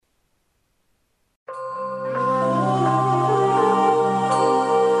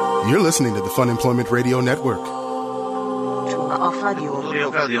You're listening to the Fun Employment Radio Network. The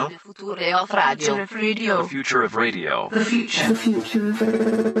future of radio. The future of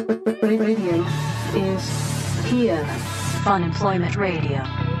radio is here.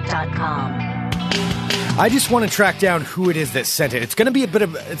 FunemploymentRadio.com. I just want to track down who it is that sent it. It's going to be a bit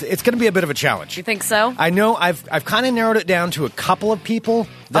of a challenge. You think so? I know. I've kind of narrowed it down to a couple of people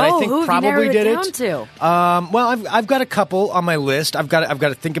that I think probably did it. Who have you narrowed it down to? Well, I've got a couple on my list. I've got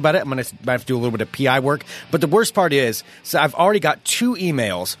to think about it. I have to do a little bit of PI work. But the worst part is, so I've already got 2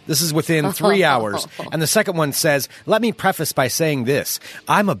 emails. This is within 3 hours, and the second one says, "Let me preface by saying this: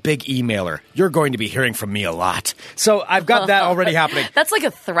 I'm a big emailer. You're going to be hearing from me a lot." So I've got that already happening. That's like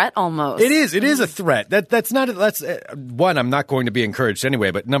a threat almost. It is. It is a threat. That's one. I'm not going to be encouraged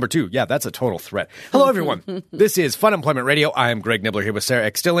anyway. But number 2, yeah, that's a total threat. Hello, everyone. This is Fun Employment Radio. I am Greg Nibbler here with Sarah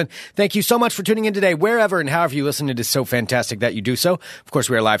X. Dillon. Thank you so much for tuning in today, wherever and however you listen. It is so fantastic that you do so. Of course,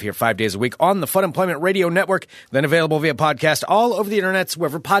 we are live here 5 days a week on the Fun Employment Radio Network, then available via podcast all over the internets,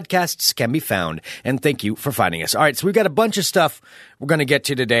 wherever podcasts can be found. And thank you for finding us. All right, so we've got a bunch of stuff we're going to get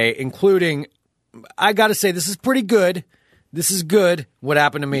to today, including, I got to say, this is pretty good. This is good, what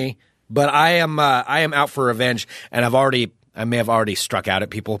happened to me, but I am out for revenge, and I may have already struck out at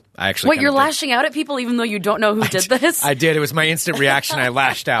people. I actually. Wait, you're lashing out at people even though you don't know who did this? I did. It was my instant reaction. I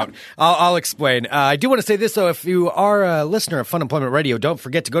lashed out. I'll explain. I do want to say this, though. If you are a listener of Fun Employment Radio, don't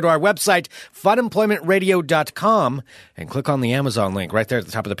forget to go to our website, funemploymentradio.com, and click on the Amazon link right there at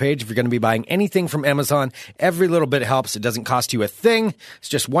the top of the page. If you're going to be buying anything from Amazon, every little bit helps. It doesn't cost you a thing. It's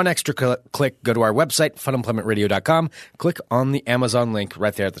just one extra click. Go to our website, funemploymentradio.com. Click on the Amazon link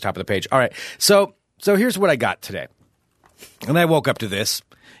right there at the top of the page. All right. So here's what I got today. And I woke up to this,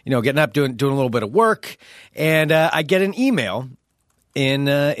 getting up, doing a little bit of work, and I get an email in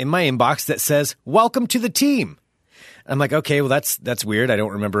my inbox that says, "Welcome to the team." I'm like, okay, well, that's weird. I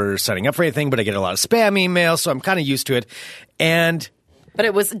don't remember signing up for anything, but I get a lot of spam emails, so I'm kind of used to it. But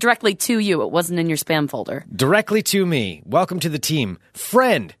it was directly to you. It wasn't in your spam folder. Directly to me. Welcome to the team.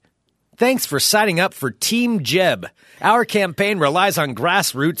 Friend, thanks for signing up for Team Jebbed. Our campaign relies on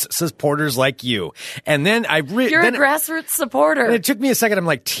grassroots supporters like you. And then You're a grassroots supporter. And it took me a second. I'm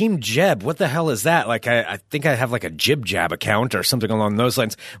like, Team Jebbed? What the hell is that? Like, I think I have like a Jib Jab account or something along those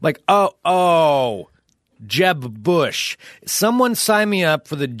lines. Like, oh, Jeb Bush. Someone sign me up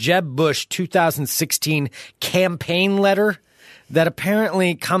for the Jeb Bush 2016 campaign letter that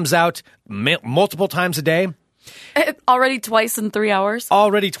apparently comes out multiple times a day. Already twice in 3 hours?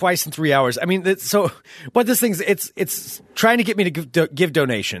 Already twice in 3 hours. I mean, so what this thing's, it's trying to get me to give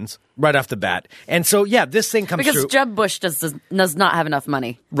donations right off the bat. And so, yeah, this thing comes through. Because Jeb Bush does not have enough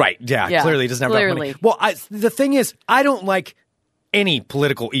money. Right, yeah, clearly doesn't have enough money. Well, the thing is, I don't like any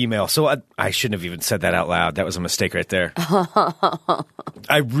political email, so I shouldn't have even said that out loud. That was a mistake right there.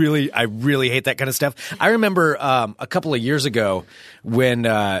 I really hate that kind of stuff. I remember a couple of years ago when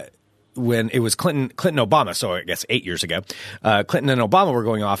it was Clinton Obama, so I guess 8 years ago, Clinton and Obama were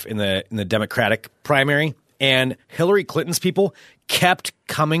going off in the Democratic primary, and Hillary Clinton's people kept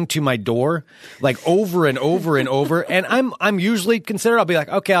coming to my door like over and over and over. And I'm usually considerate. I'll be like,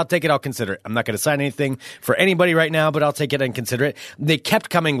 okay, I'll take it. I'll consider it. I'm not going to sign anything for anybody right now, but I'll take it and consider it. They kept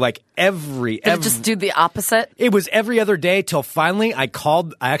coming like every just do the opposite? It was every other day till finally I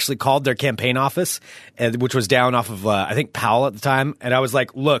actually called their campaign office, which was down off of, I think Powell at the time. And I was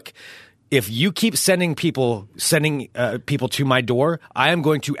like, look, if you keep sending people to my door, I am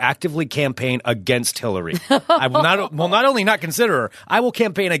going to actively campaign against Hillary. I will not only not consider her, I will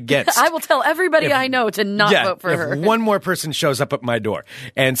campaign against. I will tell everybody I know to not vote for her. If one more person shows up at my door.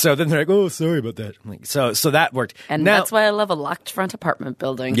 And so then they're like, oh, sorry about that. I'm like, so that worked. And now, that's why I love a locked front apartment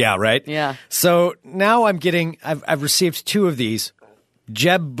building. Yeah, right? Yeah. So now I've received 2 of these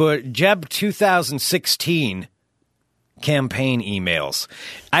Jeb 2016 campaign emails.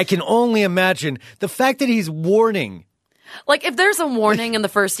 I can only imagine the fact that he's warning. Like, if there's a warning in the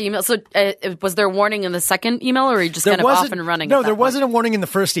first email, so was there a warning in the second email, or are you just kind of off and running? No, there wasn't a warning in the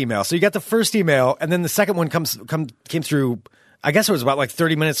first email. So you got the first email, and then the second one came through. I guess it was about like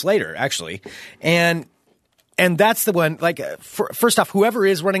 30 minutes later, actually, and that's the one. Like, first off, whoever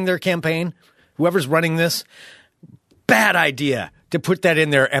is running their campaign, whoever's running this, bad idea to put that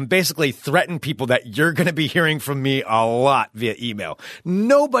in there and basically threaten people that you're going to be hearing from me a lot via email.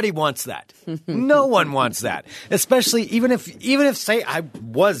 Nobody wants that. No one wants that. Especially even if say I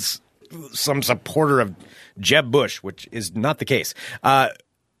was some supporter of Jeb Bush, which is not the case.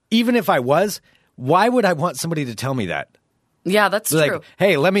 Even if I was, why would I want somebody to tell me that? Yeah, that's true. Like,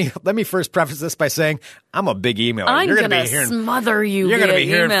 hey, let me first preface this by saying I'm a big emailer. I'm going to smother you. You're going to be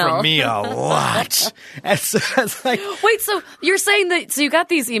email. hearing from me a lot. It's like, wait, so you're saying that? So you got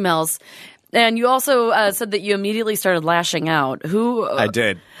these emails, and you also said that you immediately started lashing out. Who? I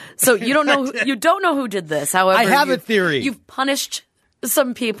did. So you don't know. You don't know who did this. However, I have a theory. You've punished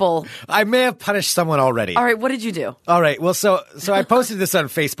some people. I may have punished someone already. All right, what did you do? All right, well, so I posted this on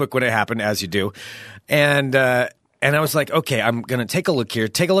Facebook when it happened, as you do, and I was like, okay, I'm going to take a look here,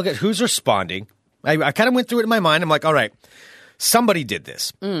 take a look at who's responding. I kind of went through it in my mind. I'm like, all right, somebody did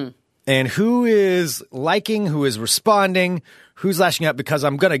this. And who is liking, who is responding, who's lashing out? Because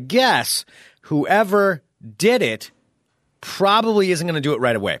I'm going to guess whoever did it probably isn't going to do it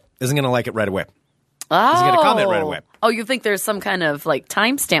right away, isn't going to like it right away. Oh. Isn't going to comment right away. Oh, you think there's some kind of like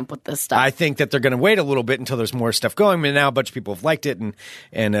timestamp with this stuff? I think that they're going to wait a little bit until there's more stuff going. And now a bunch of people have liked it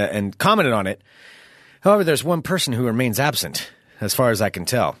and commented on it. However, there's one person who remains absent, as far as I can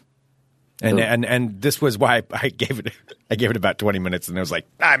tell, and this was why I gave it about 20 minutes, and I was like,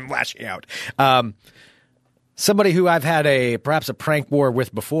 I'm lashing out. Somebody who I've had perhaps a prank war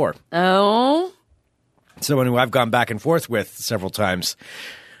with before. Oh, someone who I've gone back and forth with several times.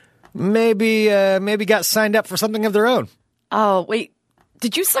 Maybe got signed up for something of their own. Oh, wait,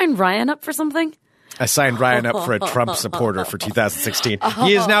 did you sign Ryan up for something? I signed Ryan up for a Trump supporter for 2016.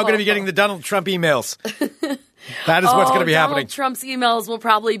 He is now going to be getting the Donald Trump emails. That is what's going to be happening. Donald Trump's emails will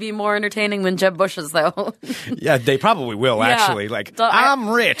probably be more entertaining than Jeb Bush's, though. Yeah, they probably will, actually. Like, I'm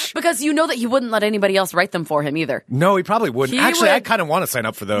rich. Because you know that he wouldn't let anybody else write them for him either. No, he probably wouldn't. I kind of want to sign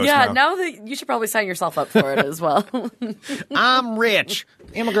up for those. Yeah, now that you should probably sign yourself up for it as well. I'm rich.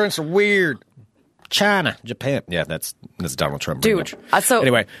 Immigrants are weird. China, Japan. Yeah, that's Donald Trump. Dude.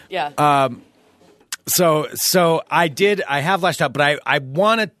 Anyway. Yeah. So I have lashed out, but I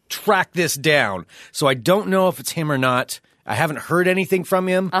want to track this down. So I don't know if it's him or not. I haven't heard anything from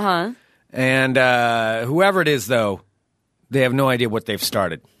him. Uh-huh. And whoever it is, though, they have no idea what they've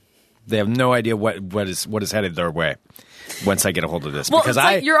started. They have no idea what is headed their way once I get a hold of this. Well, because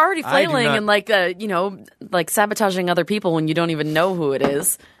it's you're already flailing and like sabotaging other people when you don't even know who it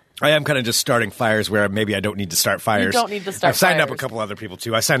is. I am kind of just starting fires where maybe I don't need to start fires. You don't need to start I've signed fires. up a couple other people,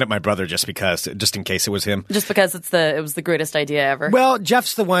 too. I signed up my brother just in case it was him. Just because it was the greatest idea ever. Well,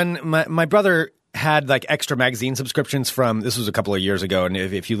 Jeff's the one. My brother had like extra magazine subscriptions this was a couple of years ago, and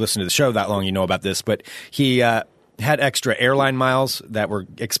if you listen to the show that long, you know about this, but he had extra airline miles that were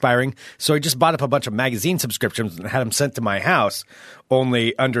expiring, so he just bought up a bunch of magazine subscriptions and had them sent to my house,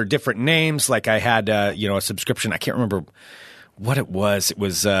 only under different names. Like I had a subscription. I can't remember what it was. It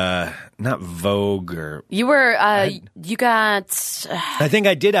was not Vogue or you were you got. I think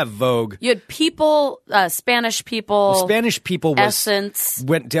I did have Vogue. You had People, Spanish People. Spanish People was Essence.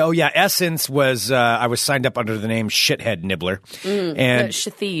 Essence was. I was signed up under the name Shithead Nibbler and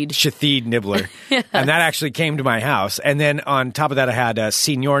Shatheed Nibbler, Yes. And that actually came to my house. And then on top of that, I had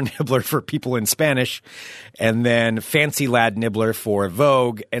Senor Nibbler for people in Spanish, and then Fancy Lad Nibbler for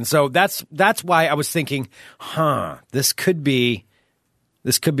Vogue. And so that's why I was thinking, this could be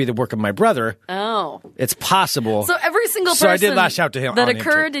the work of my brother. Oh. It's possible. So every single person I did lash out to him that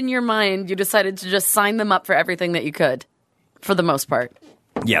occurred in your mind, you decided to just sign them up for everything that you could, for the most part.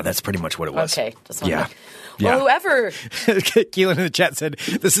 Yeah, that's pretty much what it was. Okay. Just yeah. Well, whoever. Keelan in the chat said,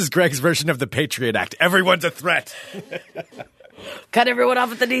 this is Greg's version of the Patriot Act. Everyone's a threat. Cut everyone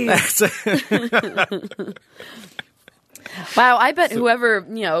off at the knees. Wow, I bet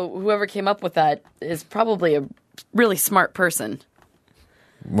whoever came up with that is probably a really smart person.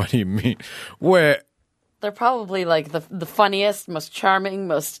 What do you mean? Where? They're probably like the funniest, most charming,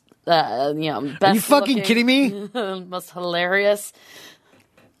 most best. Are you fucking looking, kidding me? Most hilarious,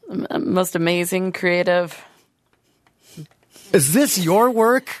 most amazing, creative. Is this your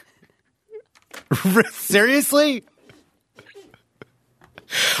work? Seriously?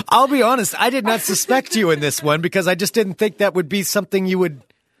 I'll be honest, I did not suspect you in this one because I just didn't think that would be something you would.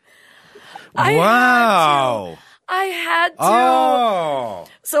 Wow. I had to. Oh.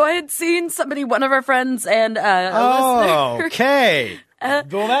 So I had seen one of our friends and a listener. Okay.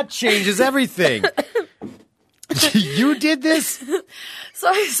 Well, that changes everything. You did this? So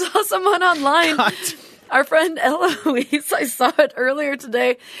I saw someone online. God. Our friend Eloise, I saw it earlier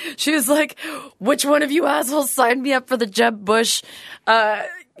today. She was like, which one of you assholes signed me up for the Jeb Bush,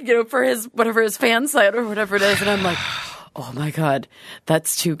 for his fan site or whatever it is. And I'm like, oh my God,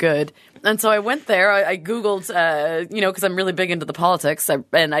 that's too good. And so I went there. I Googled, because I'm really big into the politics,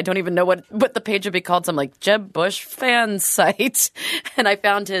 and I don't even know what the page would be called. So I'm like, Jeb Bush fan site. And I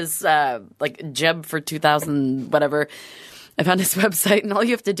found his, Jeb for 2000, whatever. I found his website, and all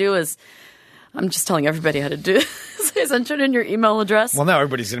you have to do is I'm just telling everybody how to do this. Is enter in your email address. Well, now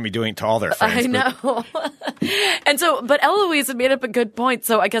everybody's going to be doing it to all their friends. I know. And so, but Eloise had made up a good point.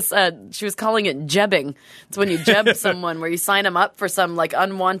 So I guess she was calling it jebbing. It's when you jeb someone, where you sign them up for some like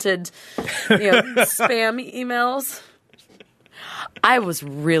unwanted, spam emails. I was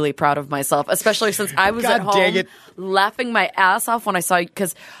really proud of myself, especially since I was at home laughing my ass off when I saw you,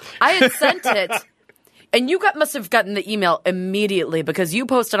 because I had sent it. And you must have gotten the email immediately, because you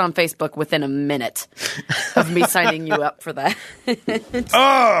posted on Facebook within a minute of me signing you up for that.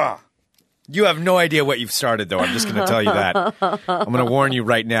 You have no idea what you've started, though. I'm just going to tell you that. I'm going to warn you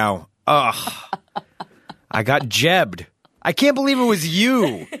right now. I got jebbed. I can't believe it was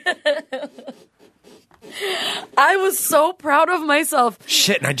you. I was so proud of myself.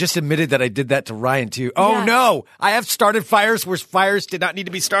 Shit, and I just admitted that I did that to Ryan, too. Oh, no. I have started fires where fires did not need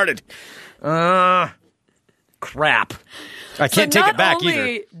to be started. Crap. I can't take it back either. Not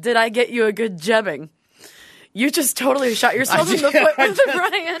only did I get you a good jebbing, you just totally shot yourself in the foot with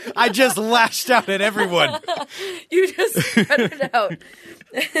Ryan. I just lashed out at everyone. You just spread it out.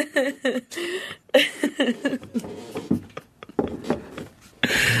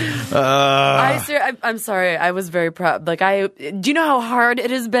 I'm sorry. I was very proud. Like, do you know how hard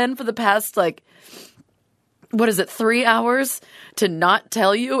it has been for the past, 3 hours to not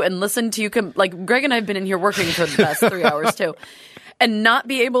tell you and listen to you? Greg and I have been in here working for the past 3 hours too, and not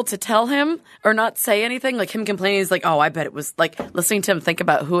be able to tell him or not say anything. Like him complaining, he's like, "Oh, I bet it was," like listening to him think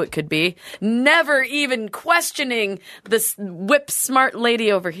about who it could be, never even questioning this whip smart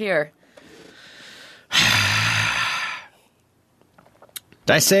lady over here.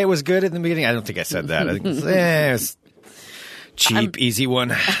 Did I say it was good in the beginning? I don't think I said that. I think it was cheap, easy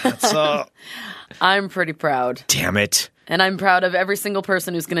one. That's all. I'm pretty proud. Damn it. And I'm proud of every single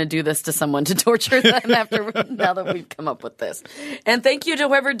person who's going to do this to someone to torture them now that we've come up with this. And thank you to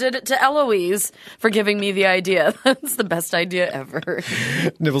whoever did it to Eloise for giving me the idea. That's the best idea ever.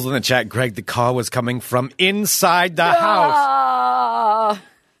 Nibbles in the chat, Greg, the call was coming from inside the house.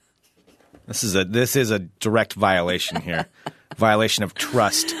 This is a direct violation here. Violation of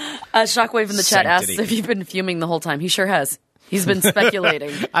trust. Shockwave in the chat asks if you've been fuming the whole time. He sure has. He's been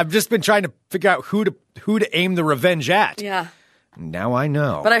speculating. I've just been trying to figure out who to aim the revenge at. Yeah. Now I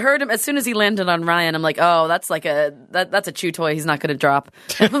know. But I heard him as soon as he landed on Ryan. I'm like, oh, that's like that's a chew toy. He's not going to drop.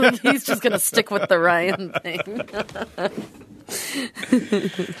 He's just going to stick with the Ryan thing.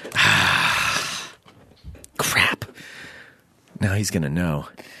 Crap. Now he's going to know.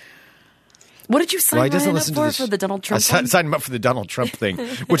 What did you sign Ryan up for the Donald Trump one? I signed him up for the Donald Trump thing,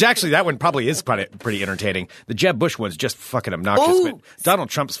 which actually that one probably is pretty entertaining. The Jeb Bush one's just fucking obnoxious, but Donald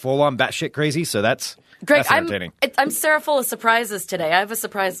Trump's full-on batshit crazy, so that's entertaining. I'm Sarah full of surprises today. I have a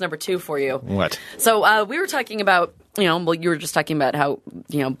surprise number 2 for you. What? So we were talking about, you were just talking about how,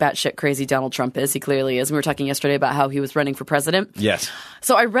 batshit crazy Donald Trump is. He clearly is. We were talking yesterday about how he was running for president. Yes.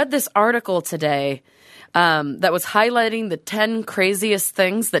 So I read this article today that was highlighting the 10 craziest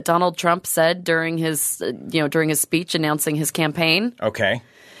things that Donald Trump said during his speech announcing his campaign. Okay.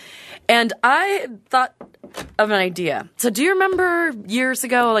 And I thought of an idea. So do you remember years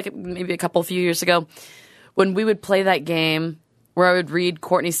ago, like maybe a few years ago, when we would play that game where I would read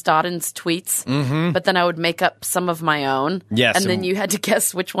Courtney Stodden's tweets, but then I would make up some of my own? Yes. And then you had to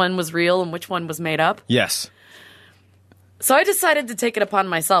guess which one was real and which one was made up? Yes. So I decided to take it upon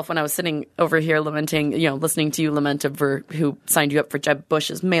myself when I was sitting over here lamenting, listening to you lament over who signed you up for Jeb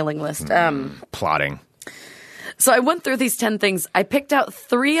Bush's mailing list. Plotting. So I went through these 10 things. I picked out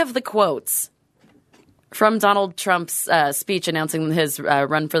 3 of the quotes from Donald Trump's speech announcing his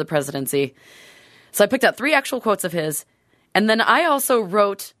run for the presidency. So I picked out 3 actual quotes of his. And then I also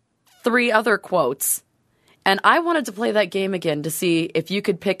wrote 3 other quotes. And I wanted to play that game again to see if you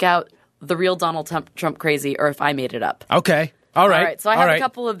could pick out the real Donald Trump crazy, or if I made it up. Okay. All right. So I have a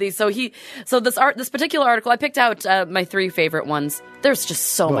couple of these. So this particular article, I picked out my 3 favorite ones. There's just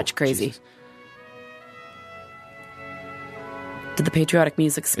so much crazy. Jesus. Did the patriotic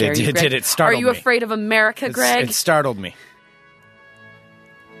music scare you, Greg? It startled me. Are you afraid of America, Greg? It startled me.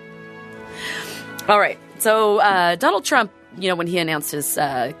 All right. So Donald Trump, when he announced his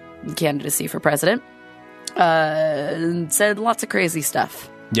candidacy for president, said lots of crazy stuff.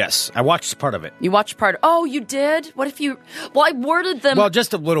 Yes, I watched part of it. You watched part? Oh, you did? What if you... Well, I worded them... Well,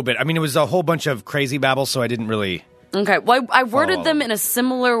 just a little bit. I mean, it was a whole bunch of crazy babble, so I didn't really... Okay, well, I worded them in a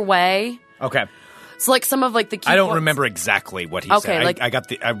similar way. Okay. So, some of the key I don't points. remember exactly what he said.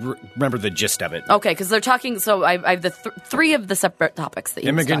 I remember the gist of it. Okay, because they're talking... So, I have the 3 of the separate topics that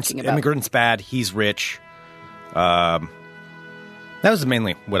he was talking about. Immigrants bad, he's rich. That was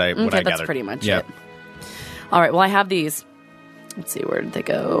mainly what I gathered. That's pretty much it. All right, well, I have these... Let's see, where did they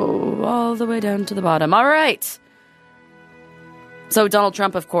go? you all the way down to the bottom. All right. So Donald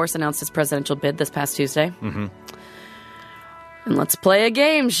Trump, of course, announced his presidential bid this past Tuesday. Mm-hmm. And let's play a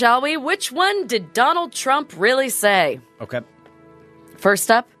game, shall we? Which one did Donald Trump really say? Okay.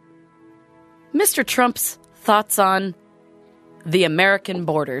 First up, Mr. Trump's thoughts on the American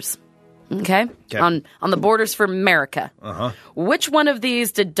borders. Okay? On the borders for America. Uh-huh. Which one of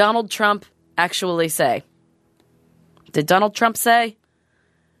these did Donald Trump actually say? Did Donald Trump say,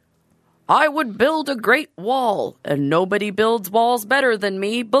 I would build a great wall, and nobody builds walls better than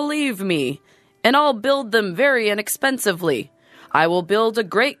me, believe me, and I'll build them very inexpensively. I will build a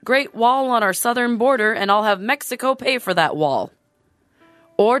great, great wall on our southern border, and I'll have Mexico pay for that wall?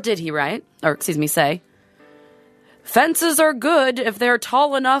 Or did he say, fences are good if they're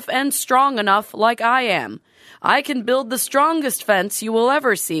tall enough and strong enough like I am. I can build the strongest fence you will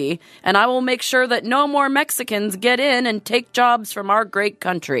ever see, and I will make sure that no more Mexicans get in and take jobs from our great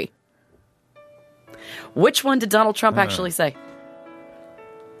country. Which one did Donald Trump actually say?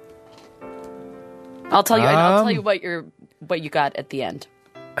 I'll tell you what you got at the end.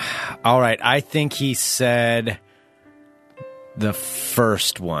 All right, I think he said the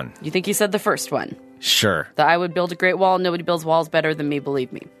first one. You think he said the first one? Sure. That I would build a great wall. Nobody builds walls better than me,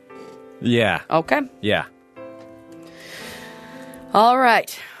 believe me. Yeah. Okay. Yeah. All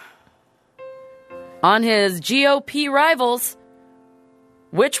right. On his GOP rivals,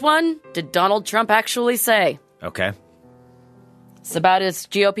 which one did Donald Trump actually say? Okay. It's about his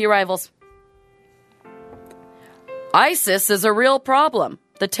GOP rivals. ISIS is a real problem.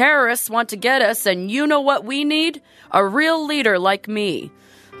 The terrorists want to get us, and you know what we need? A real leader like me.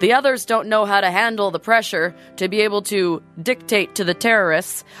 The others don't know how to handle the pressure to be able to dictate to the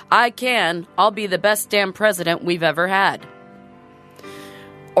terrorists. I can. I'll be the best damn president we've ever had.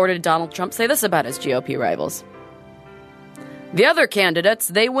 Or did Donald Trump say this about his GOP rivals? The other candidates,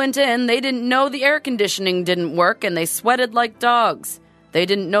 they went in, they didn't know the air conditioning didn't work, and they sweated like dogs. They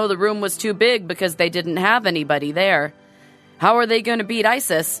didn't know the room was too big because they didn't have anybody there. How are they going to beat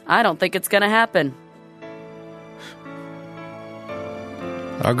ISIS? I don't think it's going to happen.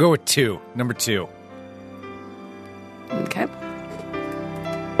 I'll go with number 2. Okay.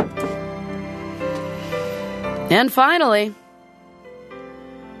 And finally,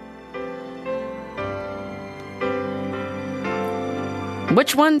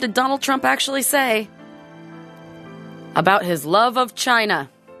 which one did Donald Trump actually say about his love of China?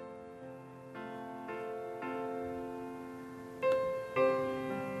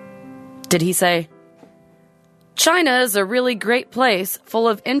 Did he say, China is a really great place full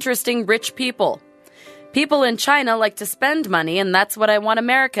of interesting, rich people. People in China like to spend money, and that's what I want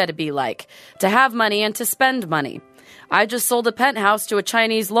America to be like, to have money and to spend money. I just sold a penthouse to a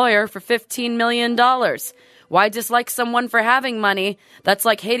Chinese lawyer for $15 million. Why dislike someone for having money? That's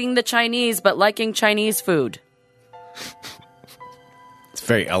like hating the Chinese but liking Chinese food. It's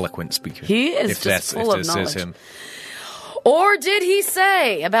very eloquent speaker. He is just full of knowledge. Is him. Or did he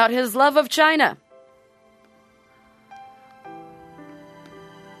say about his love of China?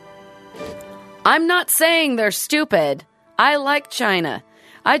 I'm not saying they're stupid. I like China.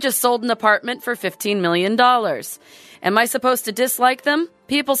 I just sold an apartment for $15 million. Am I supposed to dislike them?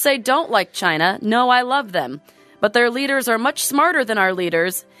 People say don't like China. No, I love them. But their leaders are much smarter than our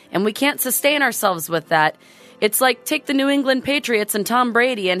leaders, and we can't sustain ourselves with that. It's like take the New England Patriots and Tom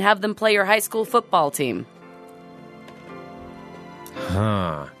Brady and have them play your high school football team.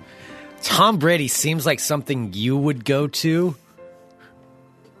 Huh. Tom Brady seems like something you would go to.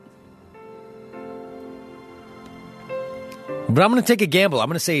 But I'm going to take a gamble. I'm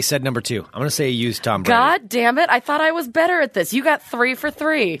going to say he said number 2. I'm going to say he used Tom Brady. God damn it. I thought I was better at this. You got 3 for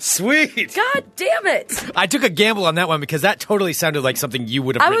 3. Sweet. God damn it. I took a gamble on that one because that totally sounded like something you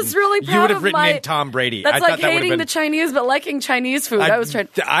would have written. I was really proud you would have of written my... in Tom Brady. That's I like thought that hating the Chinese but liking Chinese food.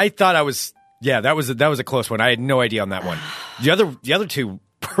 I thought I was... Yeah, that was a close one. I had no idea on that one. The other two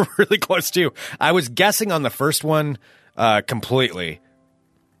were really close too. I was guessing on the first one completely.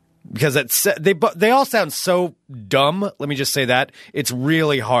 Because they all sound so dumb. Let me just say that. It's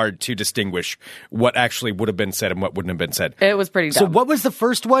really hard to distinguish what actually would have been said and what wouldn't have been said. It was pretty dumb. So what was the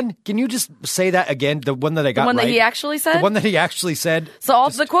first one? Can you just say that again? The one that I got right? The one that he actually said? The one that he actually said? So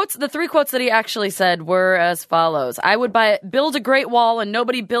the 3 quotes that he actually said were as follows. I would build a great wall, and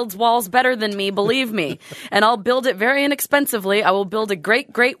nobody builds walls better than me, believe me. And I'll build it very inexpensively. I will build a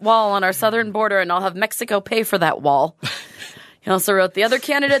great, great wall on our southern border, and I'll have Mexico pay for that wall. He also wrote, the other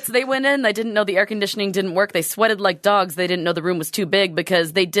candidates, they went in, they didn't know the air conditioning didn't work, they sweated like dogs, they didn't know the room was too big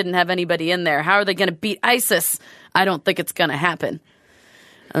because they didn't have anybody in there. How are they going to beat ISIS? I don't think it's going to happen.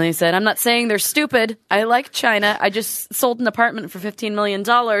 And they said, I'm not saying they're stupid. I like China. I just sold an apartment for $15 million.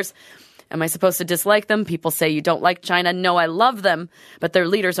 Am I supposed to dislike them? People say you don't like China. No, I love them. But their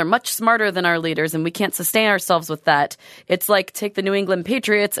leaders are much smarter than our leaders, and we can't sustain ourselves with that. It's like take the New England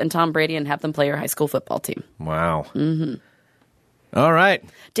Patriots and Tom Brady and have them play your high school football team. Wow. Mm-hmm. All right.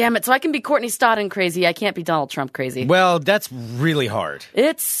 Damn it. So I can be Courtney Stodden crazy. I can't be Donald Trump crazy. Well, that's really hard.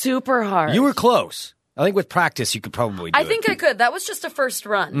 It's super hard. You were close. I think with practice, you could probably do it. I think I could. That was just a first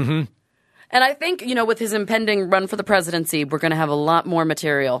run. Mm-hmm. And I think, with his impending run for the presidency, we're going to have a lot more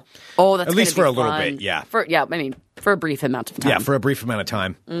material. Oh, that's at least for a little fun. bit, yeah. For a brief amount of time. Yeah, for a brief amount of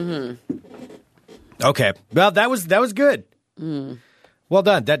time. Mm-hmm. Okay. Well, that was good. Mm. Well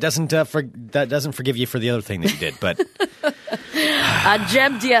done. That doesn't forgive you for the other thing that you did, but I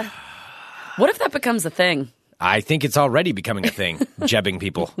jebbed ya. What if that becomes a thing? I think it's already becoming a thing. Jebbing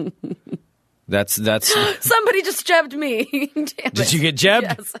people. That's Somebody just jebbed me. Did you get jebbed?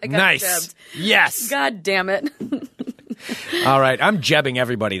 Yes, I got nice. jebbed. Yes. God damn it. All right, I'm jebbing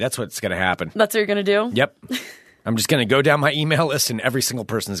everybody. That's what's going to happen. That's what you're going to do? Yep. I'm just going to go down my email list and every single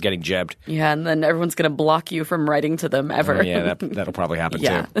person is getting jebbed. Yeah, and then everyone's going to block you from writing to them ever. Oh, yeah, that'll probably happen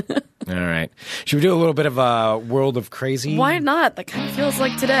yeah. too. All right. Should we do a little bit of a World of Crazy? Why not? That kind of feels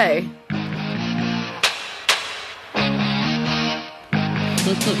like today.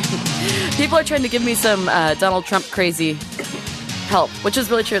 People are trying to give me some Donald Trump crazy help, which is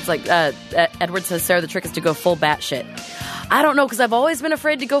really true. It's like Edward says, Sarah, the trick is to go full batshit. I don't know, because I've always been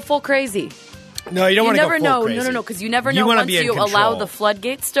afraid to go full crazy. No, you don't want to go full crazy. No, because you never know once you allow the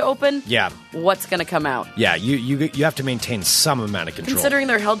floodgates to open. Yeah. What's going to come out? Yeah, you have to maintain some amount of control. Considering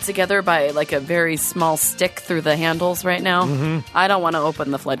they're held together by like a very small stick through the handles right now, I don't want to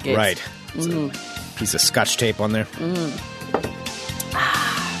open the floodgates. Right. Mm-hmm. Piece of Scotch tape on there.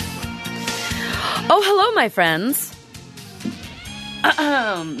 Oh, hello, my friends.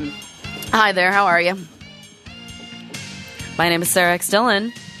 Hi there, how are you? My name is Sarah X.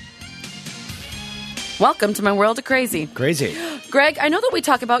 Dillon. Welcome to my world of crazy. Crazy. Greg, I know that we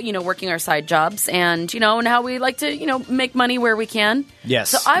talk about, working our side jobs and, and how we like to, make money where we can.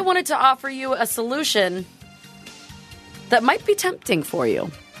 Yes. So I wanted to offer you a solution that might be tempting for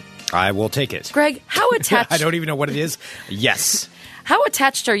you. I will take it. Greg, how attached... I don't even know what it is. Yes. How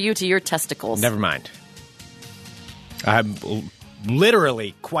attached are you to your testicles? Never mind. I'm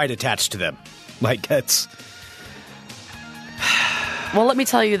literally quite attached to them. Like, that's... Well, let me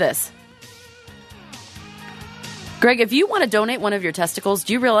tell you this. Greg, if you want to donate one of your testicles,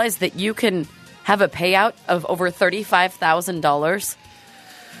 do you realize that you can have a payout of over $35,000?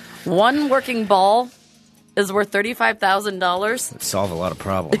 One working ball is worth $35,000. It'd solve a lot of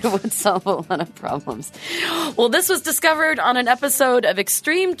problems. It would solve a lot of problems. Well, this was discovered on an episode of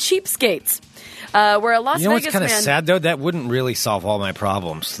Extreme Cheapskates, where a Las Vegas man... what's kind of sad, though? That wouldn't really solve all my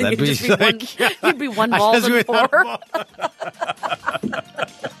problems. That'd be like... You'd be one ball and four.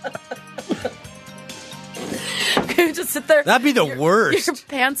 Just sit there. That'd be the worst. Your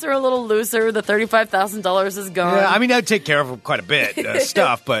pants are a little looser. The $35,000 is gone. Yeah, I mean, I'd take care of quite a bit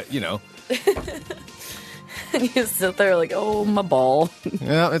stuff, but, And you sit there like, oh, my ball.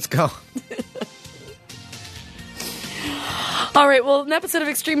 Yeah, let's go. All right, well, an episode of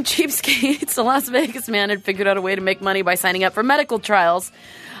Extreme Cheapskates, a Las Vegas man had figured out a way to make money by signing up for medical trials.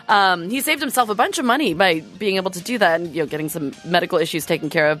 He saved himself a bunch of money by being able to do that and getting some medical issues taken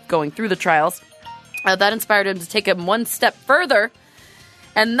care of going through the trials. That inspired him to take him one step further,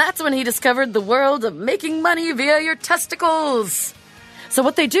 and that's when he discovered the world of making money via your testicles. So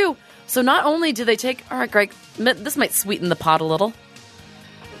what they do, not only do they take, all right, Greg, this might sweeten the pot a little.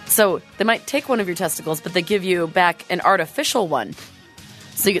 So they might take one of your testicles, but they give you back an artificial one.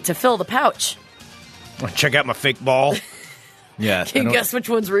 So you get to fill the pouch. Check out my fake ball. Yeah. Can you guess which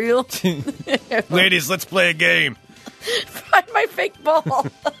one's real? Ladies, let's play a game. Find my fake ball.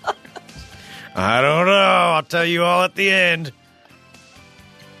 I don't know. I'll tell you all at the end.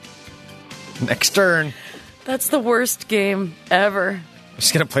 Next turn. That's the worst game ever. I'm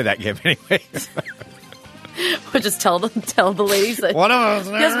just going to play that game anyway. We'll just tell the ladies that. One of us.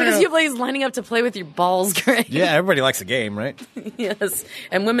 Yes, because you have ladies lining up to play with your balls, Greg. Yeah, everybody likes the game, right? Yes,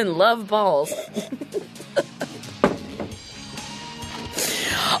 and women love balls.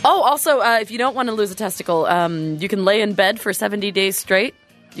 Oh, also, if you don't want to lose a testicle, you can lay in bed for 70 days straight.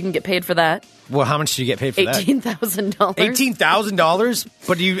 You can get paid for that. Well, how much do you get paid for that? $18,000. $18,000?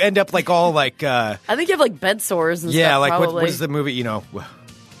 But do you end up like all like... I think you have like bed sores and stuff. Yeah, like what is the movie,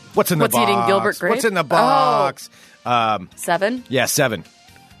 what's in the box? What's eating Gilbert Grape? What's in the box? Oh. 7? Yeah, 7.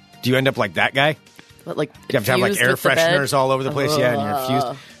 Do you end up like that guy? What, like you have to have like air fresheners all over the place, yeah, and you're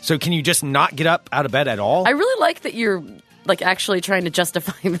fused. So can you just not get up out of bed at all? I really like that you're like actually trying to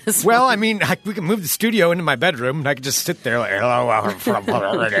justify this. Well, I mean, we can move the studio into my bedroom, and I can just sit there like, hello,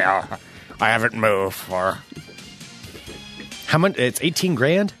 I haven't moved for... How much? It's 18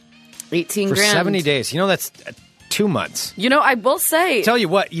 grand? 18 for grand. 70 days. You know, that's 2 months. You know, I will say... Tell you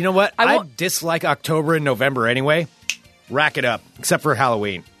what, I dislike October and November anyway. Rack it up, except for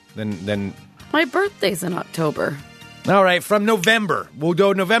Halloween. Then my birthday's in October. All right, from November. We'll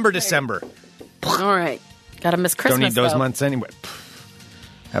go November, December. All right. Gotta miss Christmas, Don't need those though. months anyway.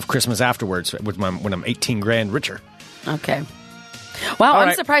 Have Christmas afterwards when I'm 18 grand richer. Okay. Wow,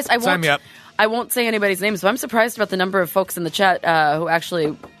 I'm surprised. Sign me up. I won't say anybody's names, but I'm surprised about the number of folks in the chat who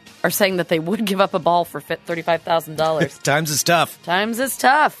actually are saying that they would give up a ball for $35,000. Times is tough. Times is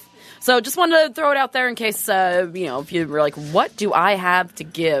tough. So just wanted to throw it out there in case, if you were like, what do I have to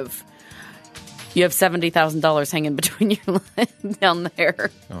give? You have $70,000 hanging between your legs down there.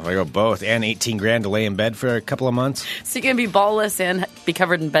 Oh, I go both. And 18 grand to lay in bed for a couple of months. So you can be ballless and be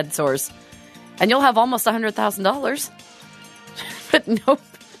covered in bed sores. And you'll have almost $100,000. But nope.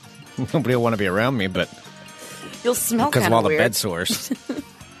 Nobody will want to be around me, but... You'll smell because kind of all weird. the bed sores.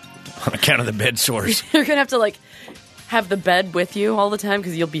 On account of the bed sores. You're going to have to, have the bed with you all the time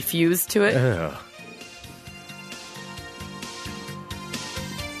because you'll be fused to it. Ugh.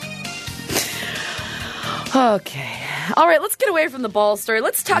 Okay. All right, let's get away from the ball story.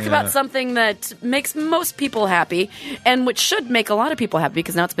 Let's talk about something that makes most people happy and which should make a lot of people happy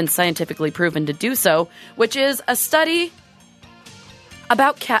because now it's been scientifically proven to do so, which is a study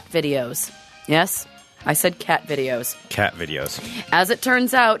about cat videos. Yes, I said cat videos. Cat videos. As it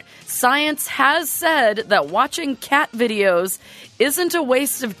turns out, science has said that watching cat videos isn't a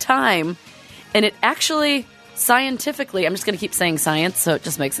waste of time, and it actually scientifically, I'm just going to keep saying science so it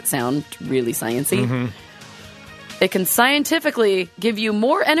just makes it sound really sciencey. Mm-hmm. It can scientifically give you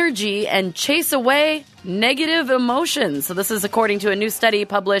more energy and chase away negative emotions. So this is according to a new study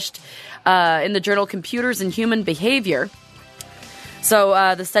published in the journal Computers and Human Behavior.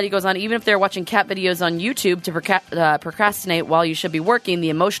 So the study goes on, even if they're watching cat videos on YouTube to procrastinate while you should be working, the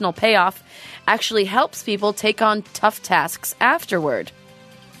emotional payoff actually helps people take on tough tasks afterward.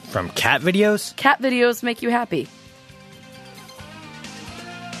 From cat videos? Cat videos make you happy.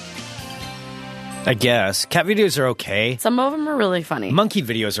 I guess. Cat videos are okay. Some of them are really funny. Monkey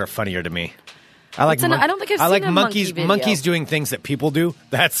videos are funnier to me. I don't think I've seen a monkey video. Monkeys doing things that people do.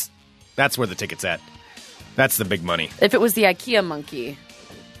 That's where the ticket's at. That's the big money. If it was the IKEA monkey.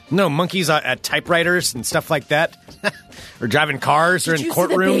 No, monkeys at typewriters and stuff like that. Or driving cars or in courtrooms. Did you see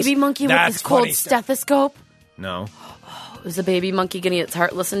the baby monkey with his cold stethoscope? No. It was a baby monkey getting its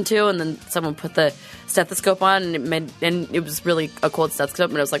heart listened to, and then someone put the stethoscope on, and it was really a cold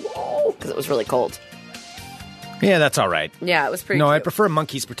stethoscope, and it was like, whoa, because it was really cold. Yeah, that's all right. Yeah, it was pretty No, cute. I prefer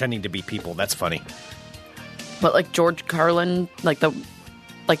monkeys pretending to be people. That's funny. But like George Carlin,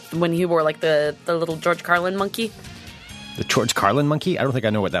 when he wore the little George Carlin monkey. The George Carlin monkey? I don't think I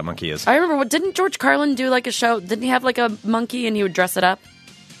know what that monkey is. I remember, didn't George Carlin do a show? Didn't he have a monkey and he would dress it up?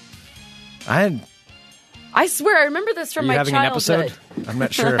 I swear, I remember this from my childhood. Are you having an episode? I'm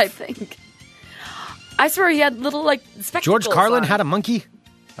not sure. I think. I swear he had little spectacles. George Carlin on. had a monkey?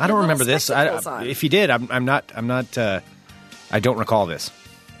 I don't remember this. If he did, I'm not. I don't recall this.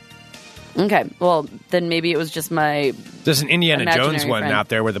 Okay, well then maybe it was just my. There's an Indiana Jones one friend out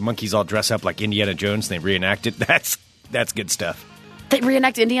there where the monkeys all dress up like Indiana Jones and they reenact it. That's good stuff. They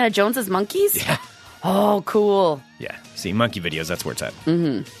reenact Indiana Jones as monkeys? Yeah. Oh, cool. Yeah. See, monkey videos. That's where it's at.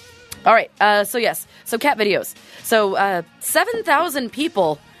 Mm-hmm. All right. So cat videos. So 7,000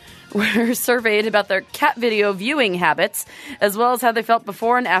 people were surveyed about their cat video viewing habits, as well as how they felt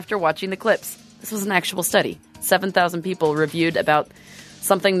before and after watching the clips. This was an actual study. 7,000 people reviewed about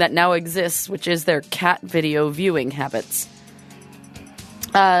something that now exists, which is their cat video viewing habits.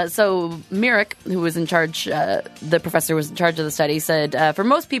 So Merrick, who was in charge, the professor was in charge of the study, said, for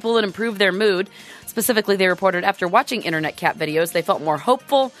most people it improved their mood. Specifically, they reported after watching internet cat videos, they felt more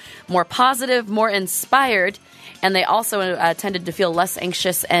hopeful, more positive, more inspired, and they also tended to feel less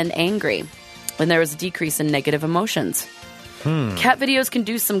anxious and angry when there was a decrease in negative emotions. Cat videos can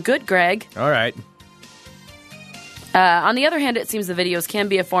do some good, Greg. All right. On the other hand, it seems the videos can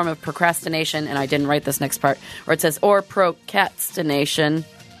be a form of procrastination, and I didn't write this next part, where it says, or procrastination.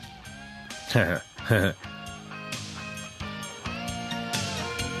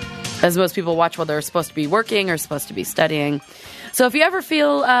 As most people watch while they're supposed to be working or supposed to be studying. So if you ever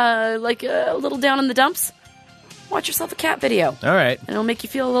feel like a little down in the dumps, watch yourself a cat video. All right. And it'll make you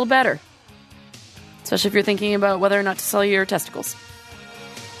feel a little better. Especially if you're thinking about whether or not to sell your testicles.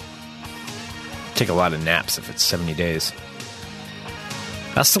 Take a lot of naps if it's 70 days.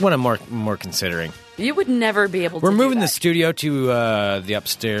 That's the one I'm more considering. You would never be able to We're moving do the that. studio to the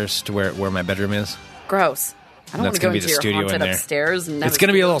upstairs to where my bedroom is. Gross. I don't want to go into your haunted upstairs. And it's going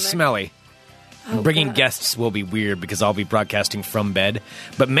to be a little smelly. Bringing guests will be weird because I'll be broadcasting from bed.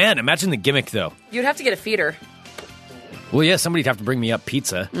 But man, imagine the gimmick, though. You'd have to get a feeder. Well, yeah, somebody'd have to bring me up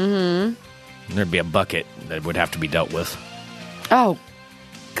pizza. Mm-hmm. And there'd be a bucket that would have to be dealt with. Oh,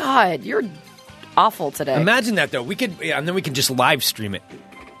 God, you're awful today. Imagine that, though. And then we can just live stream it.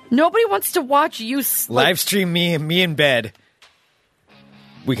 Nobody wants to watch you. Live stream me in bed.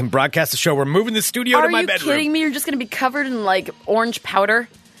 We can broadcast the show. We're moving the studio to my bedroom. Are you kidding me? You're just going to be covered in, like, orange powder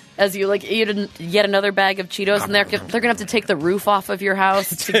as you, like, eat yet another bag of Cheetos, and they're going to have to take the roof off of your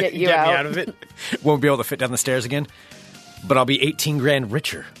house to get you out. Me out of it. Won't be able to fit down the stairs again. But I'll be $18,000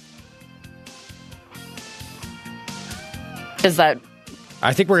 richer. Is that...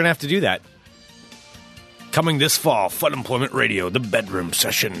 I think we're going to have to do that. Coming this fall, Fun Employment Radio, the bedroom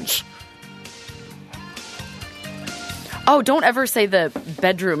sessions. Oh, don't ever say the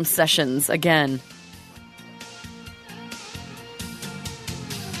bedroom sessions again.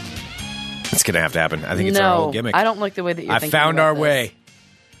 It's going to have to happen. I think it's our whole gimmick. I don't like the way that you're thinking found about our this. way.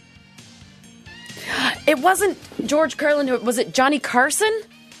 It wasn't George Carlin. Was it Johnny Carson?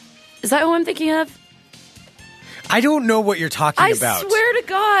 Is that who I'm thinking of? I don't know what you're talking about. I swear to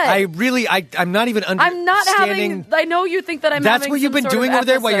God. I'm not even understanding. I'm not having... I know you think that I'm That's having what you've some been sort doing of over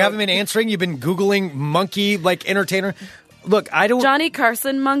there while you episode. haven't been answering. You've been Googling monkey, like, entertainer. Look, I don't... Johnny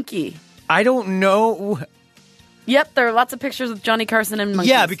Carson monkey. I don't know... Yep, there are lots of pictures with Johnny Carson and monkeys.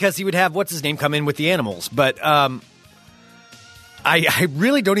 Yeah, because he would have, what's his name, come in with the animals. But I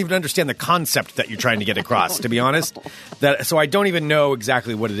really don't even understand the concept that you're trying to get across, to be honest. So I don't even know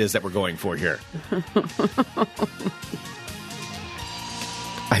exactly what it is that we're going for here.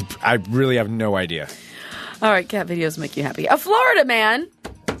 I really have no idea. All right, cat videos make you happy. A Florida man.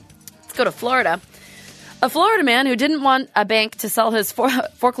 Let's go to Florida. A Florida man who didn't want a bank to sell his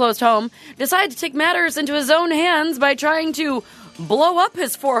foreclosed home decided to take matters into his own hands by trying to blow up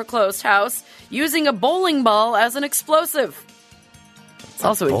his foreclosed house using a bowling ball as an explosive. It's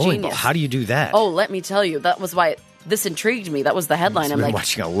also a genius. Ball. How do you do that? Oh, let me tell you. That was why this intrigued me. That was the headline. I've been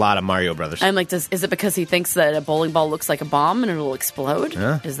watching a lot of Mario Brothers. I'm like, is it because he thinks that a bowling ball looks like a bomb and it'll explode?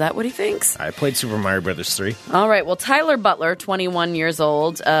 Huh? Is that what he thinks? I played Super Mario Brothers 3. All right. Well, Tyler Butler, 21 years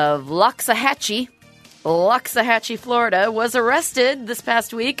old, of Loxahatchee, Florida, was arrested this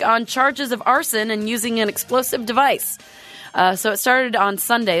past week on charges of arson and using an explosive device. So it started on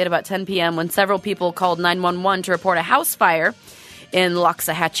Sunday at about 10 p.m. when several people called 911 to report a house fire in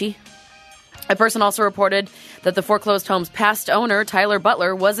Loxahatchee. A person also reported that the foreclosed home's past owner, Tyler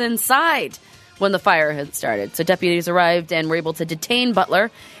Butler, was inside when the fire had started. So deputies arrived and were able to detain Butler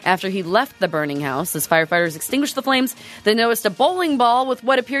after he left the burning house. As firefighters extinguished the flames, they noticed a bowling ball with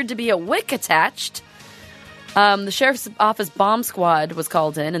what appeared to be a wick attached. The sheriff's office bomb squad was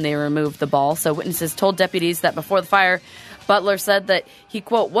called in, and they removed the ball. So witnesses told deputies that before the fire, Butler said that he,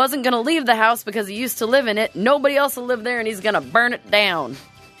 quote, wasn't going to leave the house because he used to live in it. Nobody else will live there, and he's going to burn it down.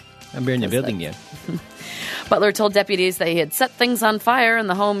 I'm burning the building yet. Butler told deputies that he had set things on fire in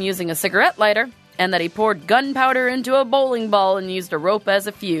the home using a cigarette lighter, and that he poured gunpowder into a bowling ball and used a rope as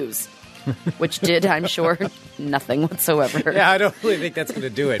a fuse. Which did, I'm sure, nothing whatsoever. Yeah, I don't really think that's going to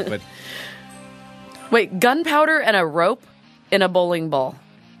do it, but... Wait, gunpowder and a rope in a bowling ball?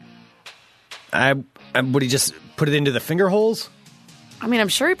 Would he just put it into the finger holes? I mean, I'm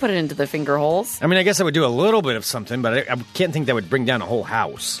sure he put it into the finger holes. I mean, I guess I would do a little bit of something, but I can't think that would bring down a whole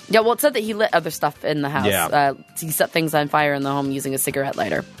house. Yeah, well, it said that he lit other stuff in the house. Yeah. He set things on fire in the home using a cigarette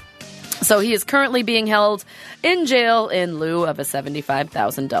lighter. So he is currently being held in jail in lieu of a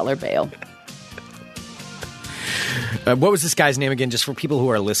 $75,000 bail. What was this guy's name again, just for people who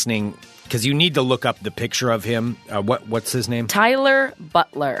are listening? Because you need to look up the picture of him. What's his name? Tyler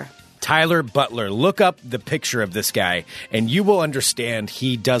Butler. Tyler Butler. Look up the picture of this guy, and you will understand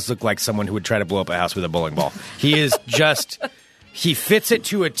he does look like someone who would try to blow up a house with a bowling ball. He is just... He fits it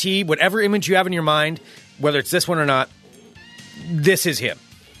to a T. Whatever image you have in your mind, whether it's this one or not, this is him.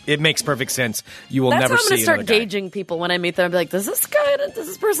 It makes perfect sense. You will never see another guy. That's how I'm going to start gauging people when I meet them. I'll be like, does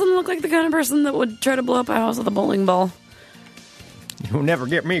this person look like the kind of person that would try to blow up a house with a bowling ball? You'll never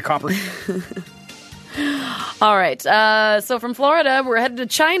get me, Copper. All right. So from Florida, we're headed to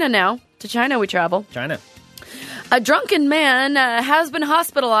China now. To China we travel. China. A drunken man has been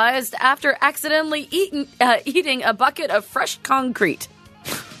hospitalized after accidentally eating a bucket of fresh concrete.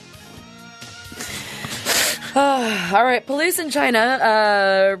 All right. Police in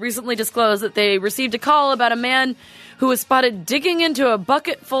China recently disclosed that they received a call about a man who was spotted digging into a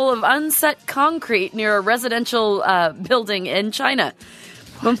bucket full of unset concrete near a residential building in China.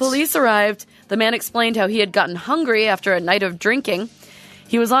 When police arrived, The man explained how he had gotten hungry after a night of drinking.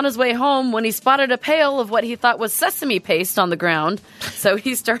 He was on his way home when he spotted a pail of what he thought was sesame paste on the ground. So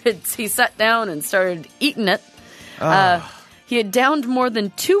he sat down and started eating it. He had downed more than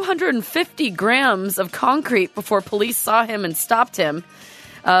 250 grams of concrete before police saw him and stopped him.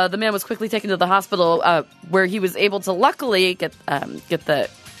 The man was quickly taken to the hospital where he was able to luckily get the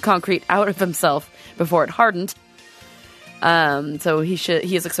concrete out of himself before it hardened. So he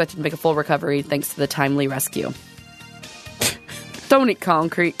is expected to make a full recovery thanks to the timely rescue. Don't eat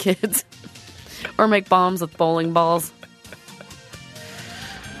concrete, kids. Or make bombs with bowling balls.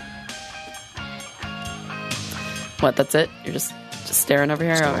 What, that's it? You're just staring over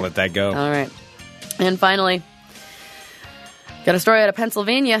here? Just gonna let that go. All right. And finally, got a story out of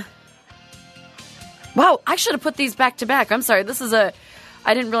Pennsylvania. Wow, I should have put these back to back. I'm sorry.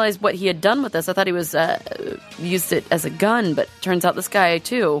 I didn't realize what he had done with this. I thought he was used it as a gun, but turns out this guy,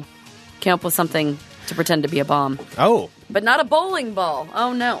 too, came up with something to pretend to be a bomb. Oh. But not a bowling ball.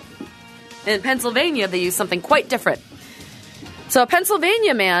 Oh, no. In Pennsylvania, they use something quite different. So a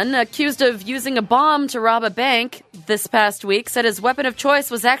Pennsylvania man accused of using a bomb to rob a bank this past week said his weapon of choice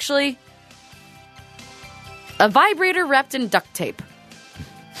was actually a vibrator wrapped in duct tape.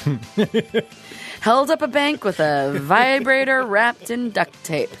 Held up a bank with a vibrator wrapped in duct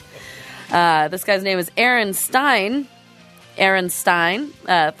tape. This guy's name is Aaron Stein. Aaron Stein,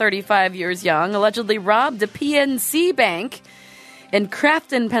 35 years young, allegedly robbed a PNC bank in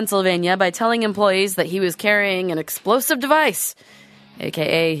Crafton, Pennsylvania, by telling employees that he was carrying an explosive device,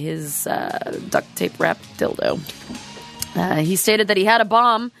 a.k.a. his duct tape-wrapped dildo. He stated that he had a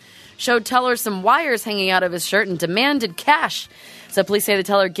bomb, showed tellers some wires hanging out of his shirt, and demanded cash. So police say the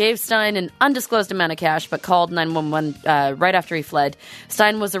teller gave Stein an undisclosed amount of cash, but called 911 right after he fled.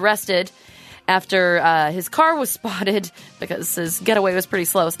 Stein was arrested after his car was spotted because his getaway was pretty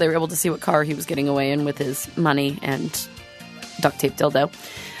slow, so they were able to see what car he was getting away in with his money and duct tape dildo.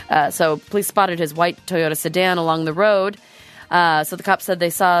 So police spotted his white Toyota sedan along the road. So the cops said they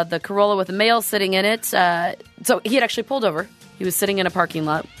saw the Corolla with a male sitting in it. So he had actually pulled over. He was sitting in a parking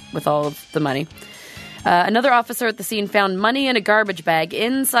lot with all of the money. Another officer at the scene found money in a garbage bag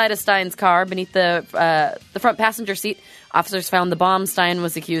inside of Stein's car beneath the front passenger seat. Officers found the bomb Stein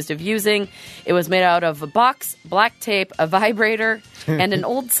was accused of using. It was made out of a box, black tape, a vibrator, and an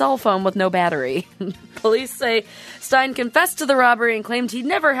old cell phone with no battery. Police say Stein confessed to the robbery and claimed he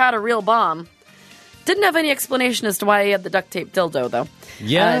never had a real bomb. Didn't have any explanation as to why he had the duct tape dildo, though.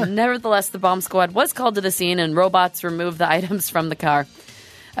 Yeah. Nevertheless, the bomb squad was called to the scene, and robots removed the items from the car.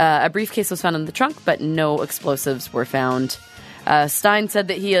 A briefcase was found in the trunk, but no explosives were found. Stein said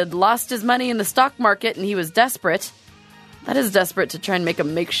that he had lost his money in the stock market, and he was desperate. That is desperate to try and make a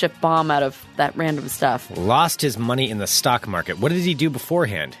makeshift bomb out of that random stuff. Lost his money in the stock market. What did he do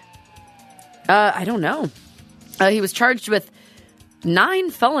beforehand? I don't know. He was charged with 9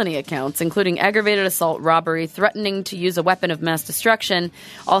 felony accounts, including aggravated assault, robbery, threatening to use a weapon of mass destruction.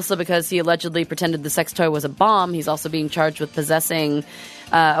 Also, because he allegedly pretended the sex toy was a bomb, he's also being charged with possessing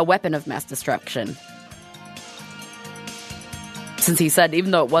a weapon of mass destruction. Since he said,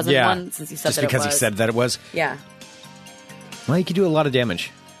 even though it wasn't one, since he said just that it was. Just because he said that it was? Yeah. Well, he could do a lot of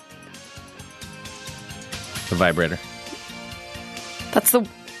damage. The vibrator. That's the...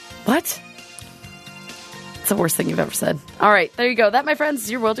 What? It's the worst thing you've ever said. All right, there you go. That, my friends,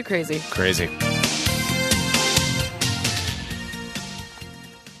 is your world of crazy. Crazy.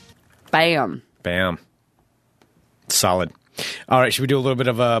 Bam. Bam. Solid. All right, should we do a little bit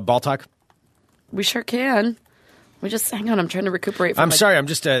of ball talk? We sure can. We just, hang on, I'm trying to recuperate from I'm sorry, I'm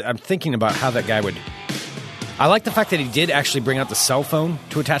just, I'm thinking about how that guy would... I like the fact that he did actually bring out the cell phone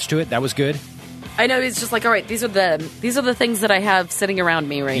to attach to it. That was good. I know, he's just like, all right, these are the things that I have sitting around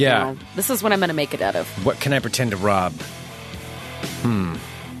me right now. This is what I'm going to make it out of. What can I pretend to rob?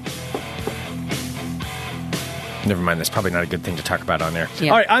 Never mind, that's probably not a good thing to talk about on there.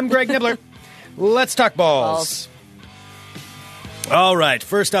 Yeah. All right, I'm Greg Nibbler. Let's talk balls. All right,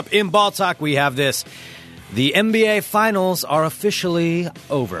 first up in Ball Talk, we have this. The NBA Finals are officially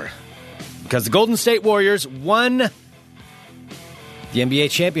over because the Golden State Warriors won the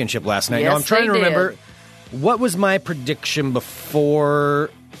NBA championship last night. Yes, now, I'm trying to they remember, did. what was my prediction before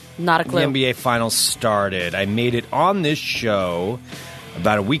Not a clue. the NBA Finals started? I made it on this show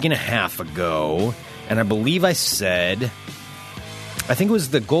about a week and a half ago, and I believe I said, I think it was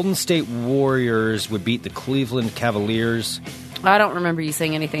the Golden State Warriors would beat the Cleveland Cavaliers. I don't remember you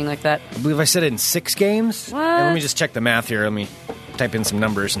saying anything like that. I believe I said it in 6 games. What? And let me just check the math here. Let me type in some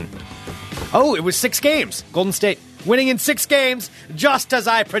numbers. Oh, it was 6 games. Golden State winning in 6 games, just as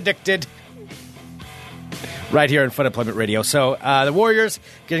I predicted. right here on Fun Employment Radio. So the Warriors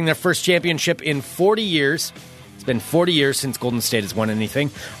getting their first championship in 40 years. It's been 40 years since Golden State has won anything,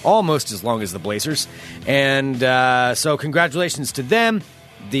 almost as long as the Blazers. And so congratulations to them.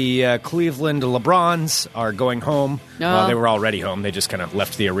 The Cleveland LeBrons are going home. Well, they were already home. They just kind of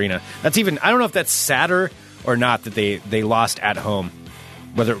left the arena. That's even, I don't know if that's sadder or not that they lost at home,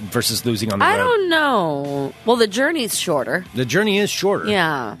 whether versus losing on the road. I don't know. Well, the journey's shorter. The journey is shorter.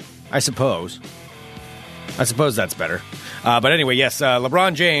 Yeah. I suppose that's better. But anyway, yes,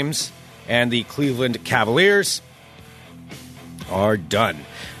 LeBron James and the Cleveland Cavaliers are done.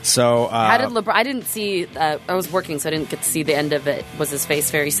 So how did LeBron? I didn't see. I was working, so I didn't get to see the end of it. Was his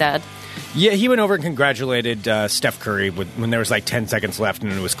face very sad? Yeah, he went over and congratulated Steph Curry when there was like 10 seconds left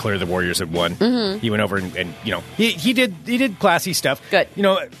and it was clear the Warriors had won. Mm-hmm. He went over and he did classy stuff. Good.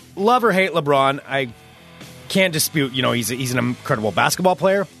 Love or hate LeBron, I can't dispute. He's an incredible basketball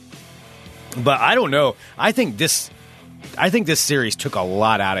player, but I don't know. I think this series took a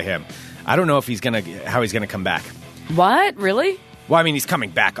lot out of him. I don't know if how he's gonna come back. What? Really? Well, I mean, he's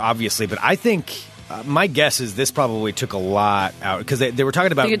coming back, obviously, but I think my guess is this probably took a lot out because they were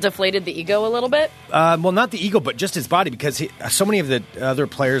talking about. You deflated the ego a little bit. Well, not the ego, but just his body because so many of the other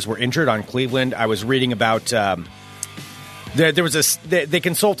players were injured on Cleveland. I was reading about there was they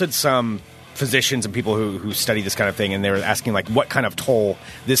consulted some physicians and people who study this kind of thing, and they were asking like what kind of toll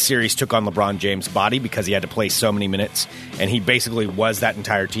this series took on LeBron James' body because he had to play so many minutes, and he basically was that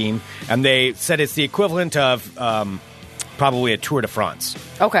entire team. And they said it's the equivalent of probably a Tour de France.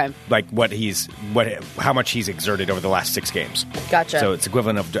 Okay. Like how much he's exerted over the last 6 games. Gotcha. So it's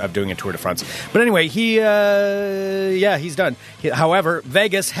equivalent of doing a Tour de France. But anyway, he's done. However,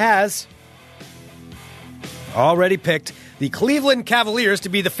 Vegas has already picked the Cleveland Cavaliers to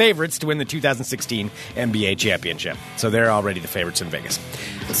be the favorites to win the 2016 NBA championship. So they're already the favorites in Vegas.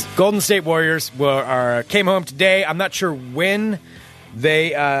 Golden State Warriors came home today. I'm not sure when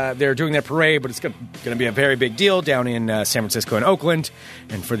they're doing their parade, but it's going to be a very big deal down in San Francisco and Oakland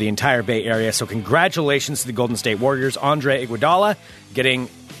and for the entire Bay Area. So congratulations to the Golden State Warriors. Andre Iguodala getting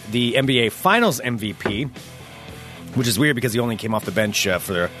the NBA Finals MVP, which is weird because he only came off the bench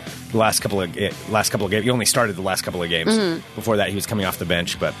for the last couple of games. He only started the last couple of games. Mm-hmm. Before that, he was coming off the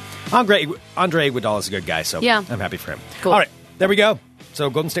bench. But Andre Iguodala is a good guy, so yeah. I'm happy for him. Cool. All right, there we go. So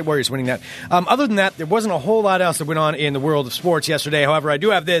Golden State Warriors winning that. Other than that, there wasn't a whole lot else that went on in the world of sports yesterday. However, I do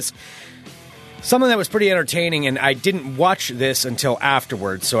have this. Something that was pretty entertaining, and I didn't watch this until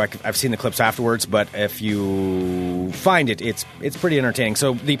afterwards, so I've seen the clips afterwards, but if you find it, it's pretty entertaining.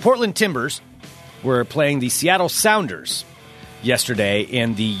 So the Portland Timbers were playing the Seattle Sounders yesterday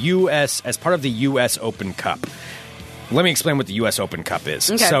in the U.S. as part of the U.S. Open Cup. Let me explain what the U.S. Open Cup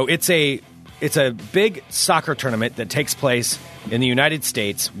is. Okay. So it's a big soccer tournament that takes place in the United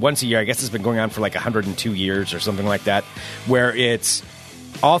States once a year. I guess it's been going on for like 102 years or something like that, where it's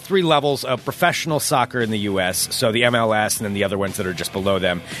all 3 levels of professional soccer in the U.S., so the MLS and then the other ones that are just below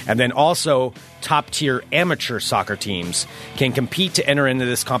them. And then also top-tier amateur soccer teams can compete to enter into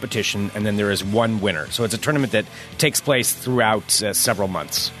this competition, and then there is one winner. So it's a tournament that takes place throughout several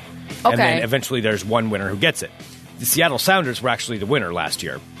months. Okay. And then eventually there's one winner who gets it. The Seattle Sounders were actually the winner last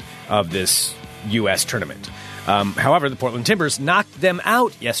year of this U.S. tournament. However, the Portland Timbers knocked them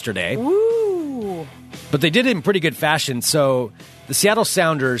out yesterday. Woo! But they did it in pretty good fashion. So the Seattle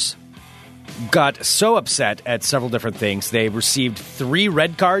Sounders got so upset at several different things. They received 3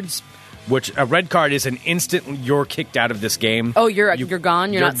 red cards, which a red card is an instant you're kicked out of this game. Oh, you're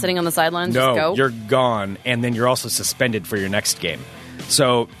gone? You're not sitting on the sidelines? No, just go? You're gone, and then you're also suspended for your next game.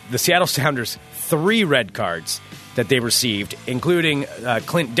 So the Seattle Sounders, 3 red cards that they received, including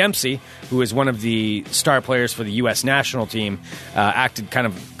Clint Dempsey, who is one of the star players for the U.S. national team, acted kind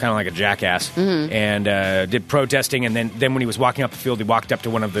of like a jackass and did protesting. And then when he was walking up the field, he walked up to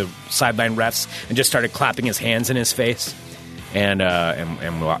one of the sideline refs and just started clapping his hands in his face and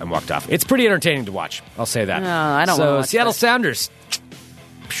walked off. It's pretty entertaining to watch. I'll say that. No, I don't want to watch Seattle that. Sounders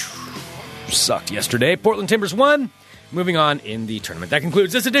sucked yesterday. Portland Timbers won. Moving on in the tournament. That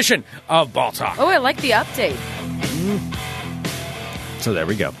concludes this edition of Ball Talk. Oh, I like the update. So there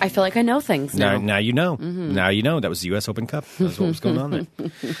we go. I feel like I know things now. Now you know. Mm-hmm. Now you know. That was the U.S. Open Cup. That's what was going on there.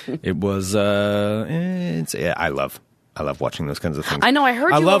 It was. I love watching those kinds of things. I know. I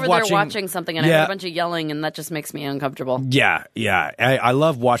heard you over there watching something, and I heard a bunch of yelling, and that just makes me uncomfortable. Yeah. I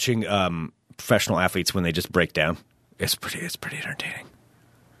love watching professional athletes when they just break down. It's pretty entertaining.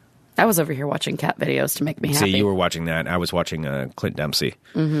 I was over here watching cat videos to make me happy. See, you were watching that. I was watching Clint Dempsey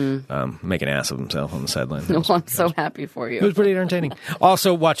make an ass of himself on the sideline. Well, I'm so happy for you. It was pretty entertaining.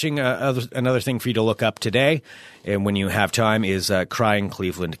 Also, watching another thing for you to look up today, and when you have time, is crying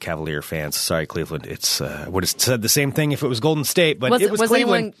Cleveland Cavalier fans. Sorry, Cleveland. It's would have said the same thing if it was Golden State, but it was Cleveland.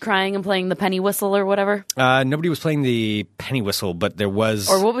 Anyone crying and playing the penny whistle or whatever? Nobody was playing the penny whistle, but there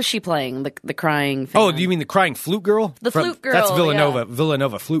was. Or what was she playing? The crying fan? Oh, you mean the crying flute girl? Flute girl. That's Villanova. Yeah.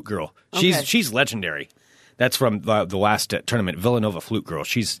 Villanova flute girl. She's legendary. That's from the last tournament. Villanova flute girl.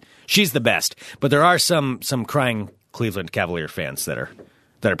 She's the best. But there are some crying Cleveland Cavalier fans that are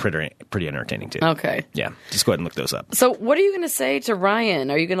pretty entertaining too. Okay. Yeah, just go ahead and look those up. So, what are you going to say to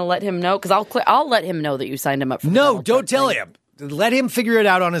Ryan? Are you going to let him know? Because I'll let him know that you signed him up. For No, don't tell him. Let him figure it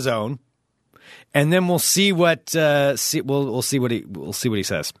out on his own, and then we'll see what we'll see what he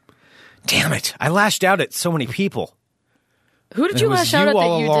says. Damn it! I lashed out at so many people. Who did you lash out at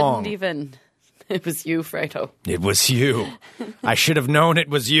that you along. didn't even? It was you, Fredo. It was you. I should have known it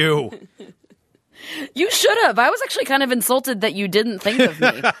was you. You should have. I was actually kind of insulted that you didn't think of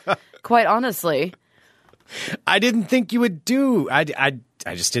me. Quite honestly. I didn't think you would do. I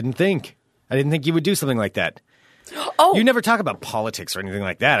just didn't think. I didn't think you would do something like that. Oh, You never talk about politics or anything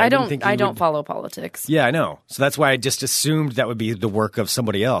like that. I don't follow politics. Yeah, I know. So that's why I just assumed that would be the work of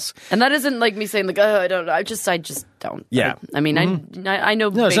somebody else. And that isn't like me saying like, oh, I don't. I just don't. Yeah. I mean, I know.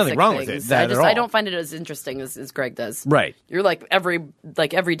 No, there's nothing wrong things. with it. At all. I don't find it as interesting as Greg does. Right. You're like every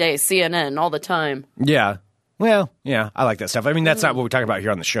day CNN all the time. Yeah. Well, yeah, I like that stuff. I mean, that's not what we're talking about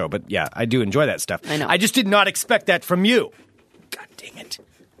here on the show, but yeah, I do enjoy that stuff. I know. I just did not expect that from you. God dang it.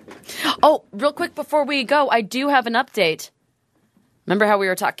 Oh, real quick before we go, I do have an update. Remember how we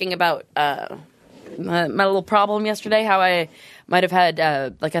were talking about my little problem yesterday? How I might have had,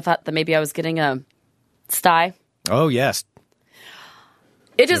 I thought that maybe I was getting a sty. Oh, yes.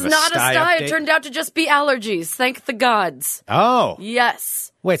 It is not a sty sty. update? It turned out to just be allergies. Thank the gods. Oh. Yes.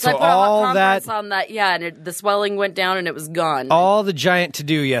 Wait, so I put all a hot compress that- on that, yeah, and the swelling went down and it was gone. All the giant to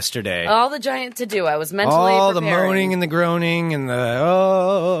do yesterday. All the giant to do. I was mentally all preparing. the moaning and the groaning and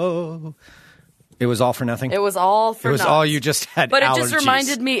the it was all for nothing. It was all for It was nothing. all you just had. But allergies. it just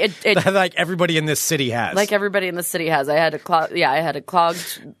reminded me. It like everybody in this city has. like everybody in the city has. I had a clogged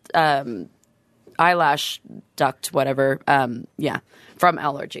eyelash duct, whatever. From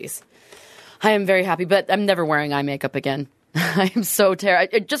allergies. I am very happy, but I'm never wearing eye makeup again. I am so terrified.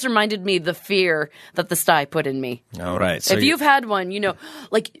 It just reminded me the fear that the sty put in me. All right. So if you've had one,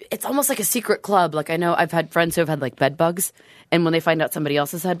 it's almost like a secret club. Like I know I've had friends who have had like bed bugs, and when they find out somebody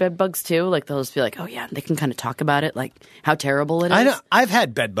else has had bed bugs too, like they'll just be like, "Oh yeah," and they can kind of talk about it, like how terrible it is. I know I've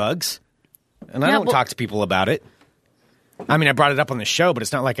had bed bugs, and I don't talk to people about it. I mean, I brought it up on the show, but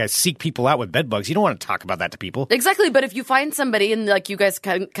it's not like I seek people out with bed bugs. You don't want to talk about that to people. Exactly, but if you find somebody and like you guys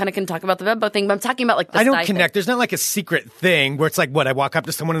kind of can talk about the bed bug thing, but I'm talking about like the I don't sty connect. thing. There's not like a secret thing where it's like, what, I walk up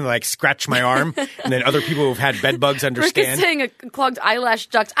to someone and like scratch my arm, and then other people who've had bed bugs Rick is understand. saying a clogged eyelash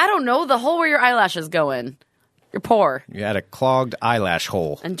duct. I don't know the hole where your eyelashes go in. You're poor. You had a clogged eyelash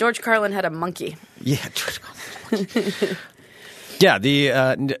hole. And George Carlin had a monkey. Yeah. Yeah,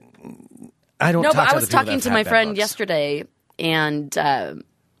 I don't No, talk but to I was other people talking that to have my had bed friend bugs. yesterday, and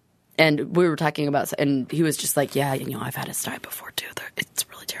we were talking about, and he was just like, "Yeah, I've had a sty before too. It's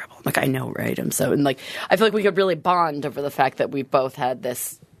really terrible." I'm like, I know, right? I feel like we could really bond over the fact that we both had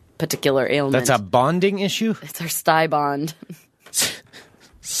this particular ailment. That's a bonding issue? It's our sty bond.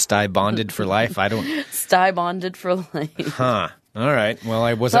 Sty bonded for life? I don't... Sty bonded for life. Huh. All right. Well,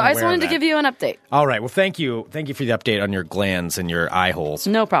 I So wasn't I aware just of wanted to that. give you an update. All right. Well, thank you. Thank you for the update on your glands and your eye holes.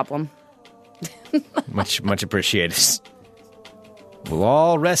 No problem. Much appreciated. We'll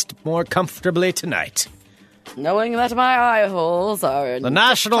all rest more comfortably tonight. Knowing that my eye holes are... The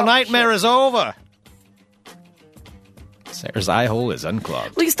national nightmare is over. Sarah's eye hole is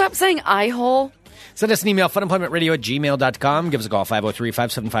unclogged. Will you stop saying eye hole? Send us an email, funemploymentradio@gmail.com. Give us a call,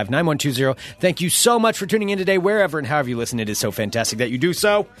 503-575-9120. Thank you so much for tuning in today, wherever and however you listen. It is so fantastic that you do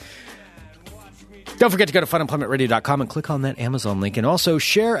so. Don't forget to go to funemploymentradio.com and click on that Amazon link. And also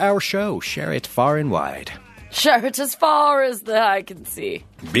share our show. Share it far and wide. Share it as far as the eye can see.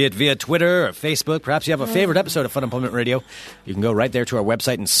 Be it via Twitter or Facebook. Perhaps you have a favorite episode of Fun Employment Radio. You can go right there to our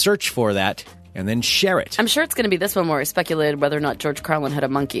website and search for that. And then share it. I'm sure it's going to be this one where we speculated whether or not George Carlin had a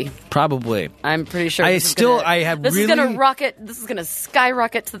monkey. Probably. I'm pretty sure. This is going to rocket. This is going to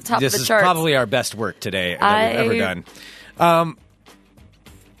skyrocket to the top of the charts. This is probably our best work today that we've ever done.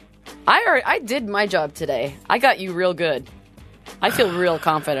 I did my job today. I got you real good. I feel real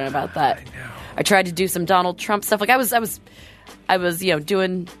confident about that. I know. I tried to do some Donald Trump stuff. Like I was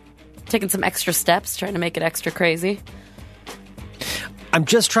taking some extra steps, trying to make it extra crazy. I'm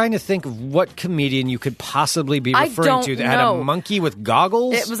just trying to think of what comedian you could possibly be referring to that had a monkey with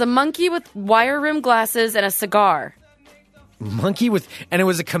goggles. It was a monkey with wire-rimmed glasses and a cigar. Monkey with, and it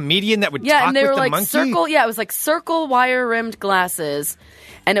was a comedian that would talk and they with were the like monkey? circle. Yeah, it was like circle wire-rimmed glasses,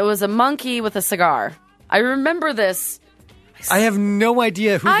 and it was a monkey with a cigar. I remember this. I have no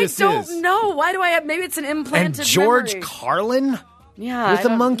idea who this is. I don't know. Why do I have? Maybe it's an implanted And George memory. Carlin? Yeah, with a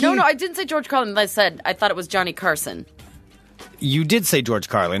monkey? No, I didn't say George Carlin. I thought it was Johnny Carson. You did say George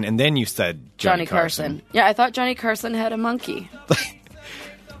Carlin, and then you said Johnny Carson. Yeah, I thought Johnny Carson had a monkey.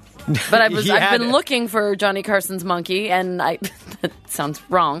 But I've been looking for Johnny Carson's monkey, and that sounds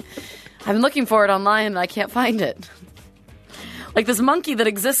wrong. I've been looking for it online, and I can't find it. Like, this monkey that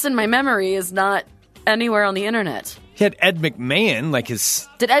exists in my memory is not anywhere on the internet. He had Ed McMahon, like his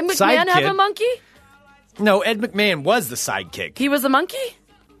Did Ed McMahon have a monkey? No, Ed McMahon was the sidekick. He was a monkey?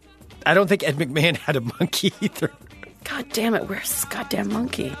 I don't think Ed McMahon had a monkey either. God damn it, where's this goddamn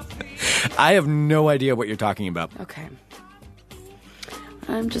monkey? I have no idea what you're talking about. Okay.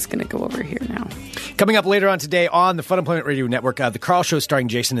 I'm just going to go over here now. Coming up later on today on the Fun Employment Radio Network, the Carl Show starring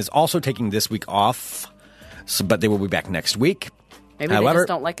Jason is also taking this week off, but they will be back next week. Maybe they just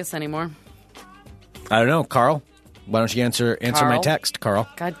don't like us anymore. I don't know. Carl, why don't you answer my text, Carl?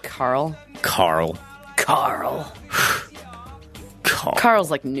 God, Carl. Carl.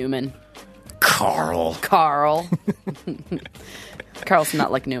 Carl's like Newman. Carl. Carl's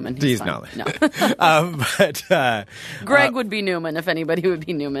not like Newman. He's fine. not. No. Greg would be Newman if anybody would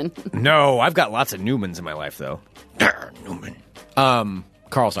be Newman. No, I've got lots of Newmans in my life, though. Newman.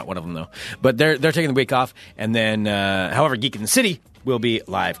 Carl's not one of them, though. But they're taking the week off. And then, however, Geek in the City will be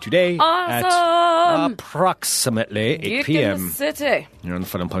live today at approximately 8 p.m. Geek in the City. You're on the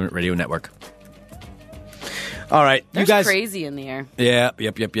Fun Employment Radio Network. All right, There's you guys. Crazy in the air. Yep.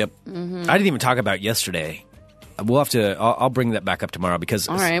 Mm-hmm. I didn't even talk about yesterday. We'll have to. I'll bring that back up tomorrow because.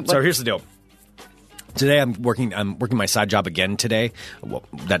 All right, so here's the deal. Today I'm working my side job again today. Well,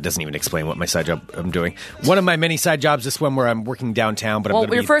 that doesn't even explain what my side job I'm doing. One of my many side jobs, this one where I'm working downtown.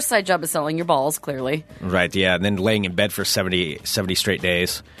 But your first side job is selling your balls, clearly. Right, yeah, and then laying in bed for 70 straight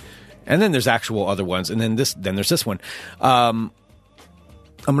days. And then there's actual other ones, and then there's this one.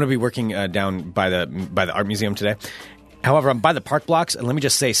 I'm going to be working down by the art museum today. However, I'm by the park blocks, and let me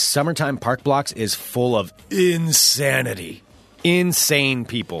just say, summertime park blocks is full of insanity, insane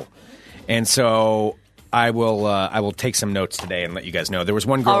people, and so I will take some notes today and let you guys know. There was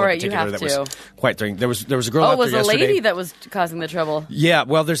one girl in particular that was quite threatening. There was a girl out there yesterday. Oh, it was a lady that was causing the trouble. Yeah,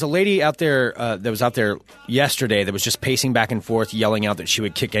 well, there's a lady out there that was out there yesterday that was just pacing back and forth, yelling out that she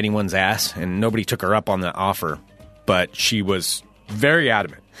would kick anyone's ass, and nobody took her up on the offer, but she was very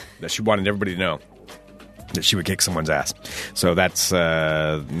adamant that she wanted everybody to know that she would kick someone's ass. So that's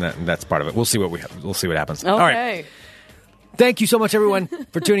part of it. We'll see what happens. Okay. All right. Thank you so much, everyone,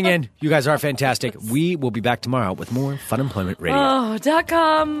 for tuning in. You guys are fantastic. We will be back tomorrow with more Fun Employment Radio.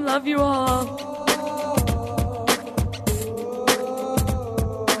 .com. Love you all.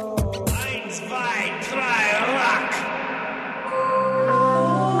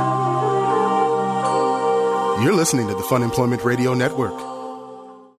 You're listening to the Fun Employment Radio Network.